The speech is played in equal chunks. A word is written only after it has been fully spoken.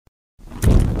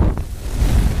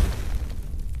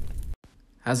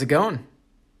How's it going?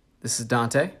 This is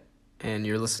Dante, and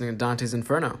you're listening to Dante's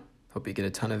Inferno. Hope you get a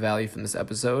ton of value from this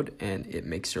episode, and it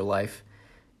makes your life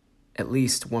at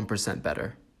least 1%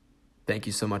 better. Thank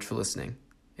you so much for listening.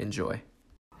 Enjoy.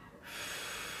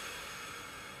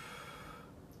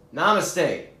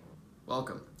 Namaste.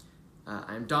 Welcome.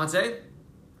 I'm Dante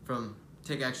from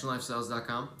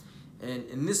TakeActionLifestyles.com, and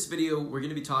in this video, we're going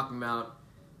to be talking about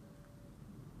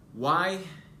why,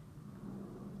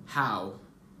 how,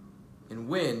 and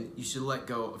when you should let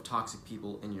go of toxic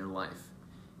people in your life.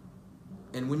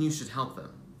 And when you should help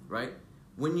them, right?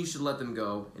 When you should let them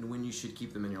go and when you should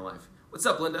keep them in your life. What's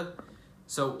up, Linda?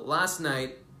 So last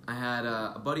night, I had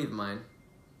a buddy of mine,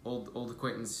 old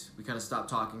acquaintance. We kind of stopped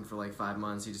talking for like 5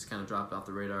 months. He just kind of dropped off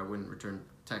the radar, wouldn't return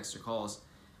texts or calls.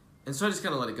 And so I just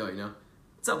kind of let it go, you know?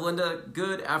 What's up, Linda?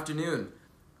 Good afternoon.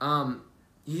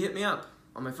 He hit me up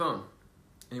on my phone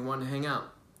and he wanted to hang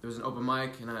out. There was an open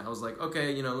mic, and I was like,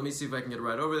 okay, let me see if I can get a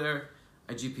ride over there.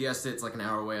 I GPSed it. It's like an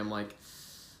hour away. I'm like,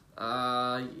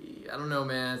 I don't know,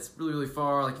 man. It's really, really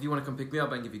far. Like, if you want to come pick me up,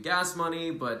 I can give you gas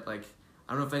money, but, like,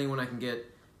 I don't know if anyone I can get,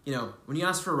 when you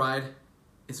ask for a ride,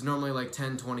 it's normally like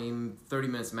 10, 20, 30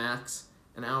 minutes max.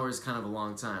 An hour is kind of a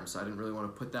long time, so I didn't really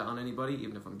want to put that on anybody,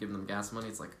 even if I'm giving them gas money.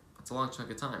 It's a long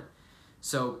chunk of time.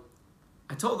 So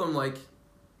I told them, like,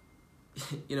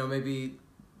 maybe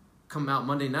come out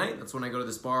Monday night. That's when I go to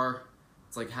this bar.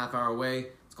 It's like half hour away.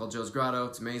 It's called Joe's Grotto.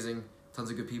 It's amazing. Tons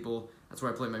of good people. That's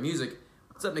where I play my music.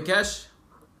 What's up, Nikesh?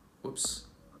 Whoops.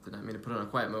 Did not mean to put it on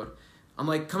quiet mode. I'm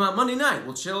like, come out Monday night.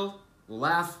 We'll chill. We'll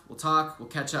laugh. We'll talk. We'll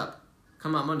catch up.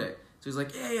 Come out Monday. So he's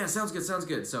like, yeah, sounds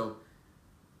good. So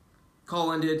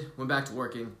call ended. Went back to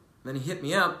working. Then he hit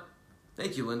me up.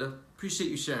 Thank you, Linda. Appreciate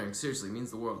you sharing. Seriously, it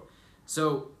means the world.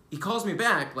 So he calls me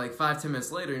back like 5-10 minutes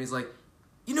later, and he's like,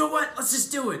 you know what? Let's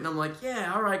just do it. And I'm like,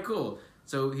 yeah, all right, cool.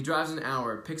 So he drives an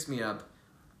hour, picks me up,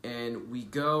 and we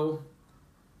go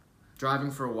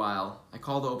driving for a while. I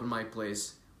call the open mic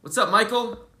place. What's up,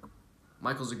 Michael?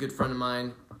 Michael's a good friend of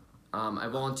mine. I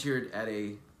volunteered at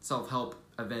a self-help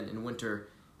event in winter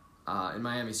in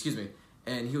Miami,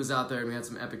 and he was out there, and we had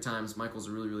some epic times. Michael's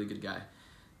a really, really good guy.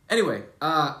 Anyway,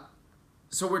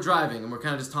 so we're driving, and we're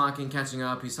kind of just talking, catching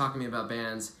up. He's talking to me about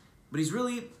bands, but he's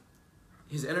really...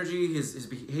 his energy, his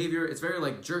behavior, it's very,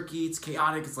 like, jerky, it's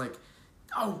chaotic, it's like,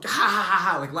 oh, ha, ha,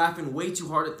 ha, ha, like, laughing way too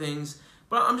hard at things.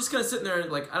 But I'm just kind of sitting there,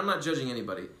 like, I'm not judging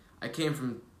anybody. I came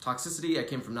from toxicity, I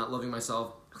came from not loving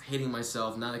myself, hating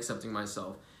myself, not accepting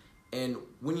myself. And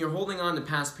when you're holding on to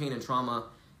past pain and trauma,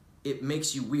 it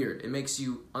makes you weird. It makes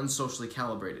you unsocially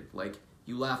calibrated. Like,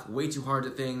 you laugh way too hard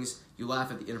at things, you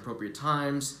laugh at the inappropriate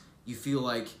times, you feel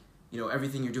like,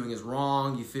 everything you're doing is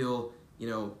wrong, you feel,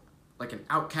 like an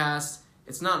outcast.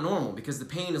 It's not normal because the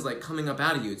pain is like coming up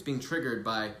out of you. It's being triggered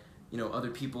by, other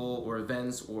people or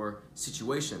events or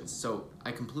situations. So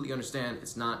I completely understand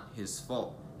it's not his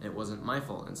fault and it wasn't my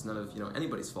fault. And it's none of,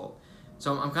 anybody's fault.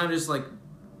 So I'm kind of just like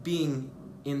being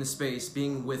in the space,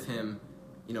 being with him,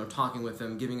 talking with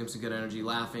him, giving him some good energy,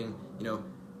 laughing,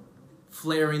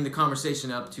 flaring the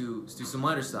conversation up to some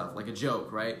lighter stuff, like a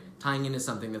joke, right? Tying into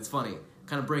something that's funny,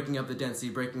 kind of breaking up the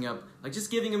density, like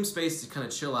just giving him space to kind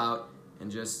of chill out and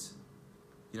just...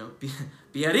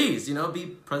 be at ease, be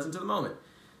present to the moment.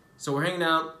 So we're hanging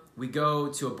out, we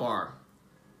go to a bar,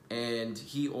 and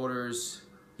he orders,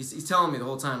 he's telling me the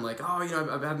whole time, like, oh,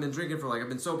 I've been drinking for, like, I've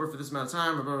been sober for this amount of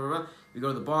time, blah, blah, blah, blah. We go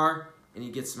to the bar, and he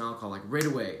gets some alcohol, like, right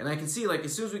away. And I can see, like,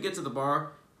 as soon as we get to the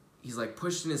bar, he's, like,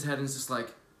 pushing his head, and it's just,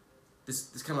 like,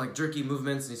 this kind of, like, jerky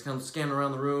movements, and he's kind of scanning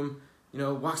around the room,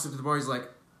 walks up to the bar, he's like,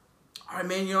 all right,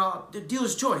 man,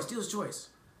 dealer's choice.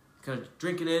 Kind of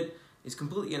drinking it, he's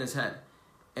completely in his head.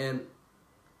 And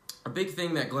a big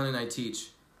thing that Glenn and I teach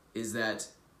is that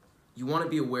you want to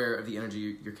be aware of the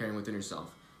energy you're carrying within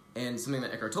yourself. And something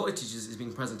that Eckhart Tolle teaches is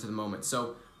being present to the moment.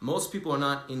 So most people are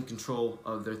not in control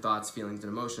of their thoughts, feelings,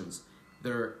 and emotions.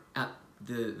 They're at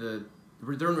they're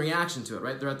in reaction to it,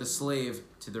 right? They're at the slave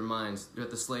to their minds. They're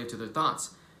at the slave to their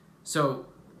thoughts. So,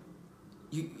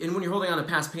 and when you're holding on to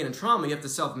past pain and trauma, you have to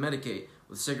self-medicate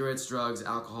with cigarettes, drugs,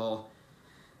 alcohol,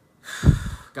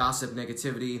 gossip,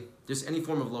 negativity, just any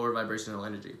form of lower vibrational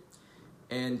energy.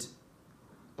 And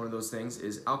one of those things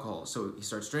is alcohol. So he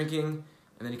starts drinking,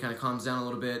 and then he kind of calms down a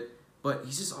little bit, but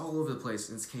he's just all over the place,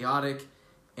 and it's chaotic.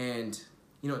 And,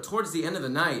 towards the end of the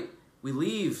night, we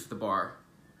leave the bar,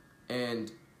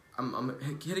 and I'm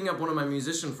hitting up one of my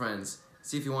musician friends,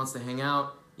 see if he wants to hang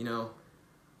out,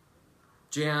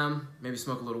 jam, maybe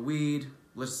smoke a little weed,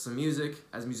 listen to some music,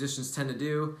 as musicians tend to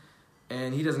do.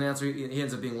 And he doesn't answer. He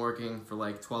ends up being working for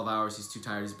like 12 hours. He's too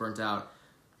tired. He's burnt out.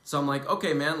 So I'm like,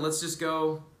 okay, man, let's just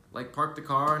go, like, park the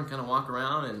car and kind of walk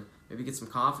around and maybe get some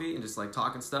coffee and just, like,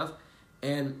 talk and stuff.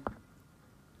 And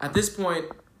at this point,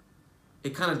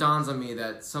 it kind of dawns on me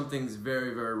that something's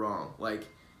very, very wrong. Like,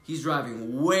 he's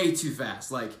driving way too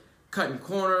fast, like cutting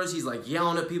corners. He's like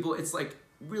yelling at people. It's like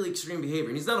really extreme behavior,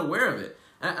 and he's not aware of it.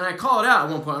 And I call it out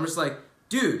at one point. I'm just like,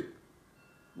 dude,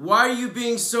 why are you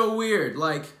being so weird?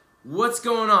 Like, what's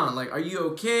going on? Like, are you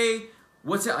okay?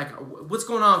 What's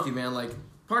going on with you, man? Like,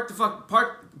 park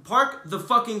the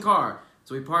fucking car.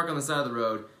 So we park on the side of the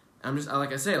road. And I'm just,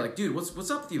 like I say, like, dude,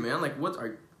 what's up with you, man? Like, what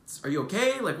are you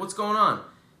okay? Like, what's going on?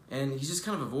 And he's just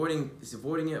kind of avoiding it,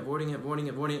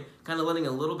 kind of letting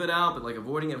a little bit out, but like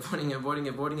avoiding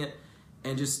it,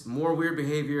 and just more weird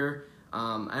behavior.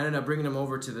 I ended up bringing him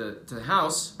over to the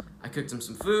house. I cooked him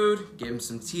some food, gave him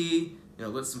some tea,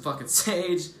 lit some fucking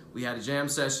sage. We had a jam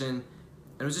session,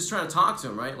 and I was just trying to talk to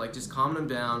him, right? Like, just calming him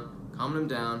down,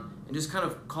 and just kind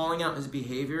of calling out his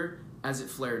behavior as it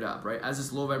flared up, right? As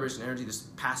this low vibration energy, this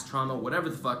past trauma, whatever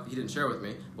the fuck he didn't share with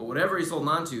me, but whatever he's holding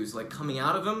on to is like coming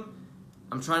out of him.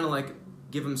 I'm trying to like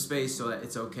give him space so that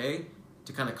it's okay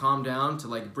to kind of calm down, to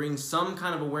like bring some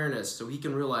kind of awareness so he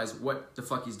can realize what the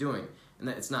fuck he's doing and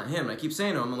that it's not him. And I keep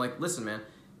saying to him, I'm like, listen, man,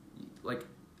 like,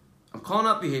 I'm calling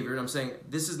out behavior and I'm saying,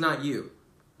 this is not you.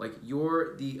 Like,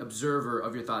 you're the observer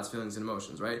of your thoughts, feelings, and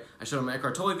emotions, right? I showed him my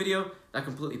Eckhart Tolle video. That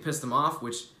completely pissed him off,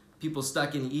 which people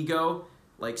stuck in ego,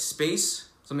 like space,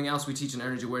 something else we teach in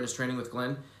energy awareness training with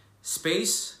Glenn.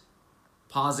 Space,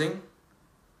 pausing.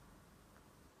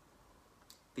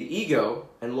 The ego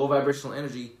and low vibrational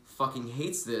energy fucking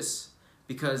hates this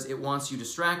because it wants you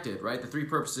distracted, right? The 3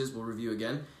 purposes, we'll review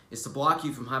again, is to block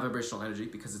you from high vibrational energy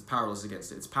because it's powerless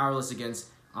against it. It's powerless against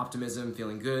optimism,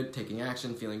 feeling good, taking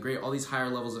action, feeling great, all these higher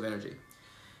levels of energy.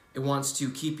 It wants to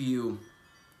keep you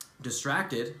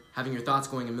distracted, having your thoughts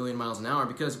going a million miles an hour,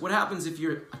 because what happens if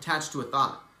you're attached to a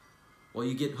thought? Well,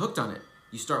 you get hooked on it.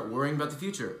 You start worrying about the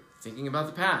future, thinking about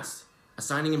the past,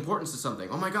 assigning importance to something.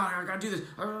 Oh my God, I gotta do this.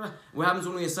 What happens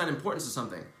when we assign importance to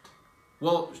something?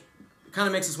 Well, it kind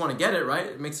of makes us want to get it, right?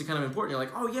 It makes it kind of important. You're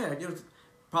like, oh yeah,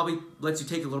 probably lets you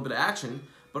take a little bit of action.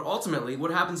 But ultimately,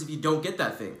 what happens if you don't get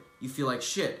that thing? You feel like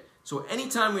shit. So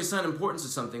anytime we assign importance to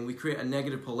something, we create a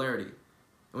negative polarity. And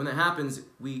when that happens,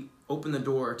 we open the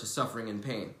door to suffering and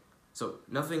pain. So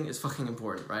nothing is fucking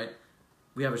important, right?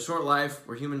 We have a short life.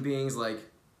 We're human beings. Like,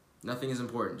 nothing is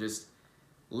important. Just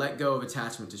let go of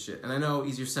attachment to shit. And I know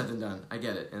easier said than done. I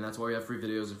get it. And that's why we have free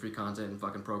videos and free content and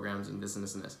fucking programs and this and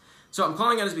this and this. So I'm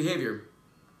calling out his behavior,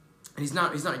 and he's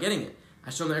not getting it. I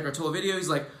show him the Eckhart Tolle video. He's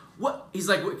like, what? He's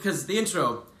like, because the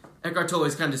intro, Eckhart Tolle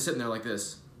is kind of just sitting there like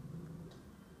this.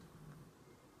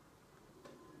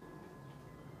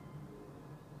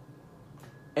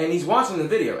 And he's watching the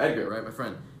video, Edgar, right, my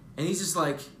friend. And he's just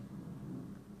like,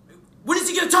 when is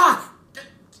he gonna talk?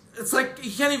 It's like,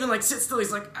 he can't even like sit still.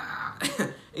 He's like, ah.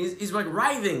 he's like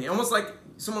writhing, almost like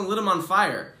someone lit him on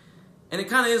fire. And it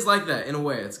kind of is like that in a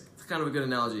way. It's kind of a good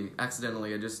analogy,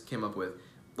 accidentally, I just came up with.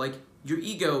 Like, your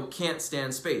ego can't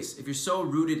stand space. If you're so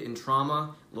rooted in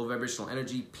trauma, low vibrational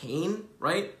energy, pain,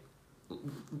 right?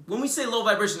 When we say low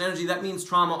vibration energy, that means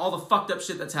trauma, all the fucked up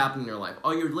shit that's happened in your life,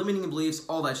 all your limiting beliefs,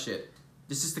 all that shit.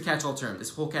 This is the catch-all term. This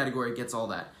whole category gets all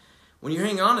that. When you're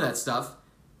hanging on to that stuff,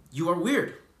 you are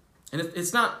weird. And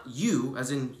it's not you,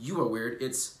 as in you are weird,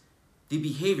 it's the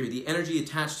behavior, the energy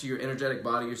attached to your energetic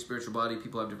body, your spiritual body.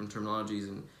 People have different terminologies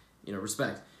and,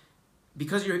 respect.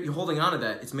 Because you're holding on to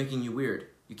that, it's making you weird.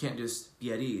 You can't just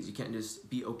be at ease. You can't just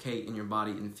be okay in your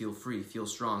body and feel free, feel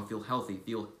strong, feel healthy,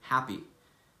 feel happy.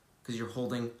 Because you're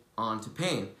holding on to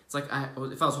pain. It's like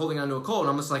if I was holding on to a cold,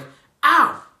 I'm just like,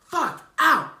 ow, fuck,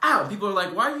 ow, ow. People are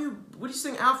like, what are you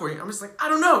saying ow for? I'm just like, I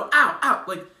don't know, ow, ow.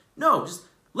 Like, no, just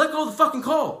let go of the fucking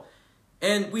cold.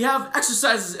 And we have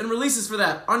exercises and releases for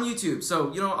that on YouTube.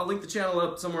 So, I'll link the channel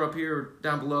up somewhere up here or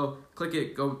down below. Click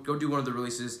it, go do one of the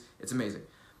releases. It's amazing.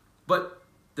 But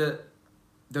the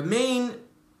main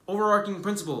overarching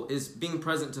principle is being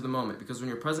present to the moment. Because when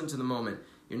you're present to the moment,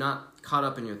 you're not caught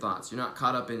up in your thoughts. You're not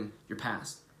caught up in your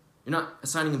past. You're not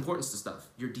assigning importance to stuff.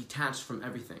 You're detached from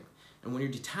everything. And when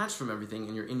you're detached from everything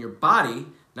and you're in your body,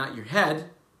 not your head,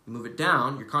 you move it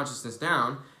down, your consciousness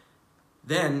down,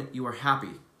 then you are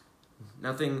happy.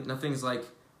 Nothing's like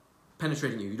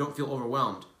penetrating you. You don't feel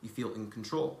overwhelmed. You feel in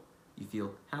control. You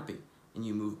feel happy. And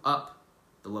you move up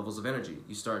the levels of energy.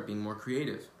 You start being more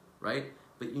creative, right?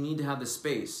 But you need to have the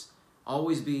space.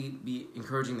 Always be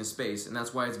encouraging the space. And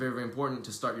that's why it's very, very important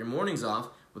to start your mornings off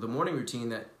with a morning routine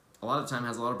that a lot of the time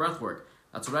has a lot of breath work.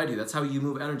 That's what I do. That's how you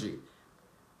move energy.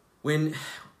 When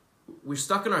we're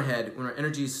stuck in our head, when our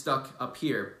energy is stuck up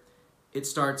here, it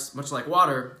starts much like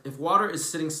water. If water is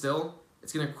sitting still,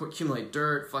 it's going to accumulate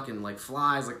dirt, fucking like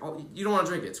flies, like you don't want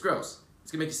to drink it. It's gross.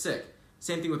 It's going to make you sick.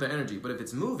 Same thing with our energy. But if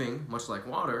it's moving, much like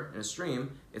water in a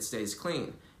stream, it stays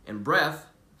clean. And breath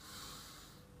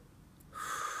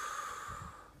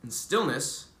and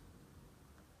stillness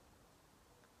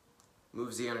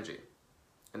moves the energy.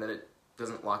 And then it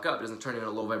doesn't lock up. It doesn't turn into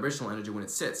low vibrational energy when it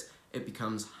sits. It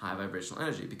becomes high vibrational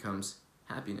energy. It becomes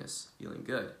happiness, feeling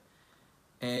good.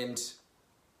 And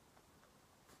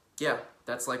yeah,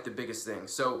 that's like the biggest thing.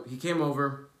 So he came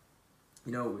over,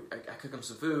 you know, I cook him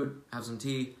some food, have some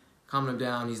tea, calming him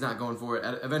down. He's not going for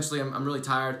it. Eventually, I'm really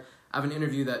tired. I have an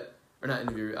interview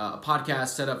a podcast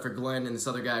set up for Glenn and this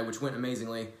other guy, which went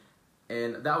amazingly.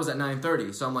 And that was at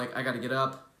 9:30. So I'm like, I got to get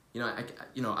up. You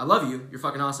know, I love you. You're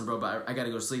fucking awesome, bro. But I got to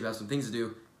go to sleep. I have some things to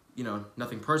do. You know,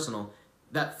 nothing personal.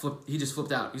 He just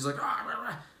flipped out. He's like,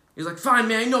 he's like, fine,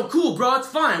 man. No, cool, bro. It's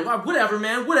fine. Whatever,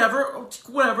 man. Whatever.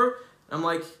 I'm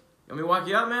like, let me walk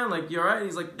you out, man. Like, you all right?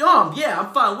 He's like, no, yeah,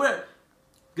 I'm fine. Whatever.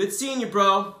 Good seeing you,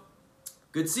 bro.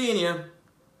 Good seeing you.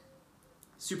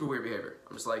 Super weird behavior.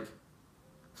 I'm just like,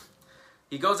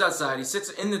 he goes outside. He sits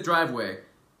in the driveway,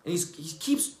 and he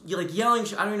keeps like yelling.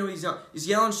 I don't even know what he's yelling. He's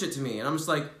yelling shit to me, and I'm just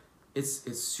like, it's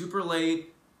super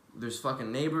late. There's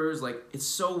fucking neighbors. Like, it's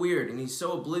so weird, and he's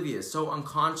so oblivious, so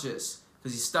unconscious,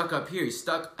 because he's stuck up here. He's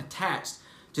stuck attached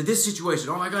to this situation.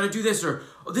 Oh, I gotta do this, or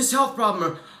this health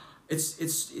problem, or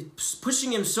it's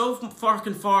pushing him so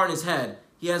fucking far in his head.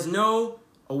 He has no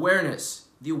awareness.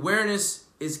 The awareness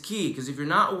is key, because if you're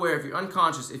not aware, if you're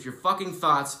unconscious, if your fucking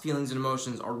thoughts, feelings, and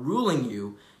emotions are ruling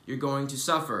you, you're going to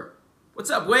suffer. What's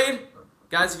up, Wade?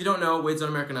 Guys, if you don't know, Wade's on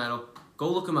American Idol. Go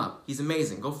look him up. He's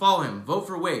amazing. Go follow him. Vote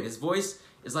for Wade. His voice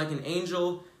is like an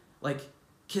angel, like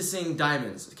kissing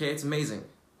diamonds. Okay, it's amazing.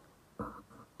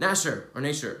 Nasher, or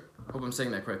Nasher. Hope I'm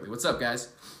saying that correctly. What's up,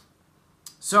 guys?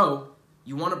 So,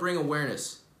 you want to bring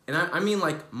awareness. And I mean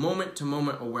like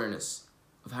moment-to-moment awareness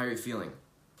of how you're feeling.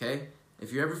 Okay?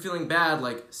 If you're ever feeling bad,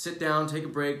 like sit down, take a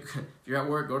break. If you're at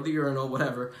work, go to the urinal,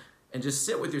 whatever. And just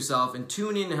sit with yourself and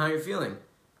tune in to how you're feeling.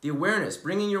 The awareness,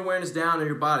 bringing your awareness down to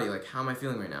your body. Like, how am I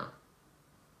feeling right now?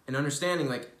 And understanding,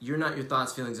 like, you're not your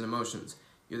thoughts, feelings, and emotions.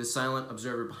 You're the silent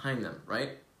observer behind them,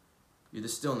 right? You're the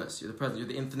stillness. You're the present. You're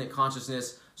the infinite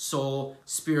consciousness, soul,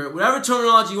 spirit, whatever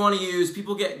terminology you want to use.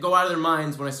 People go out of their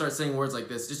minds when I start saying words like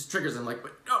this. It just triggers them. Like,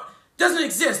 no, it doesn't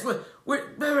exist.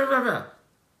 Whatever.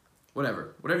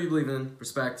 Whatever you believe in,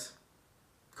 respect,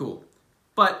 cool.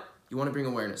 But you want to bring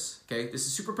awareness, okay? This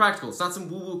is super practical. It's not some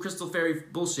woo-woo crystal fairy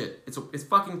bullshit. It's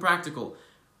fucking practical.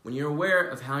 When you're aware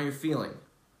of how you're feeling,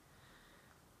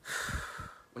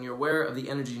 when you're aware of the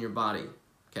energy in your body,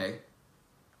 okay?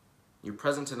 You're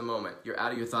present in the moment. You're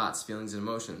out of your thoughts, feelings, and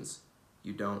emotions.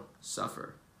 You don't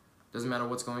suffer. Doesn't matter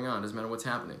what's going on. Doesn't matter what's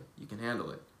happening. You can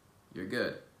handle it. You're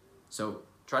good. So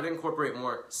try to incorporate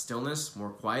more stillness, more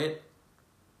quiet,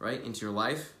 right, into your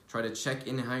life. Try to check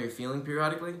in how you're feeling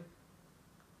periodically.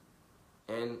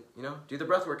 And, you know, do the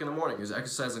breath work in the morning. There's an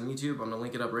exercise on YouTube. I'm going to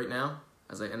link it up right now.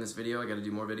 As I end this video, I got to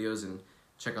do more videos and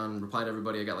reply to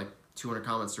everybody. I got like 200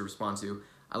 comments to respond to.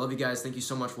 I love you guys. Thank you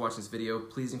so much for watching this video.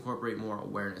 Please incorporate more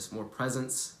awareness, more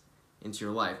presence into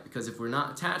your life. Because if we're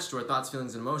not attached to our thoughts,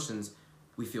 feelings, and emotions,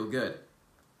 we feel good.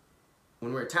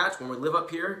 When we're attached, when we live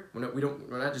up here,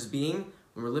 we're not just being,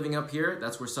 when we're living up here,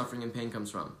 that's where suffering and pain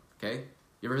comes from, okay?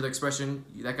 You ever heard the expression,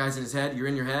 that guy's in his head, you're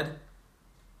in your head?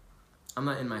 I'm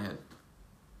not in my head.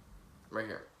 I'm right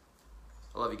here.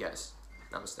 I love you guys.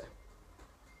 Namaste.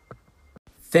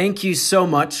 Thank you so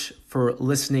much for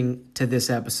listening to this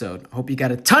episode. I hope you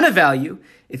got a ton of value.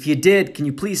 If you did, can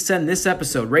you please send this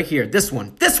episode right here, this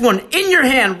one in your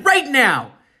hand right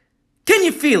now? Can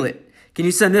you feel it? Can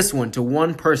you send this one to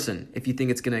one person if you think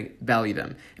it's going to value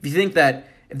them? If you think that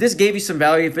if this gave you some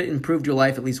value, if it improved your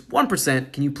life at least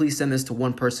 1%, can you please send this to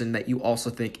one person that you also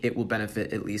think it will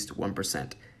benefit at least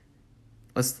 1%?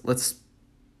 Let's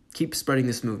keep spreading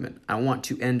this movement. I want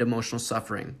to end emotional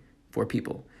suffering for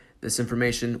people. This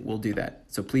information will do that.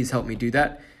 So please help me do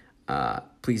that.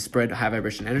 Please spread high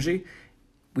vibration energy.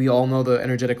 We all know the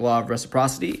energetic law of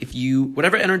reciprocity.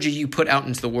 Whatever energy you put out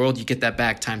into the world, you get that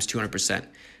back times 200%.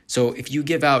 So if you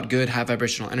give out good high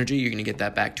vibrational energy, you're going to get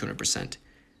that back 200%.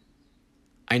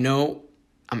 I know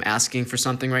I'm asking for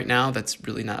something right now that's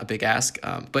really not a big ask,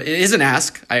 but it is an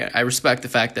ask. I respect the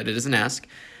fact that it is an ask,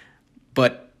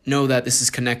 but know that this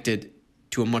is connected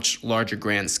to a much larger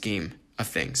grand scheme of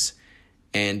things.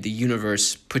 And the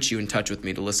universe puts you in touch with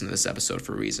me to listen to this episode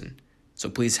for a reason. So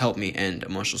please help me end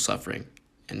emotional suffering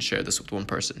and share this with one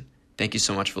person. Thank you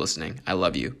so much for listening. I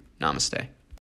love you. Namaste.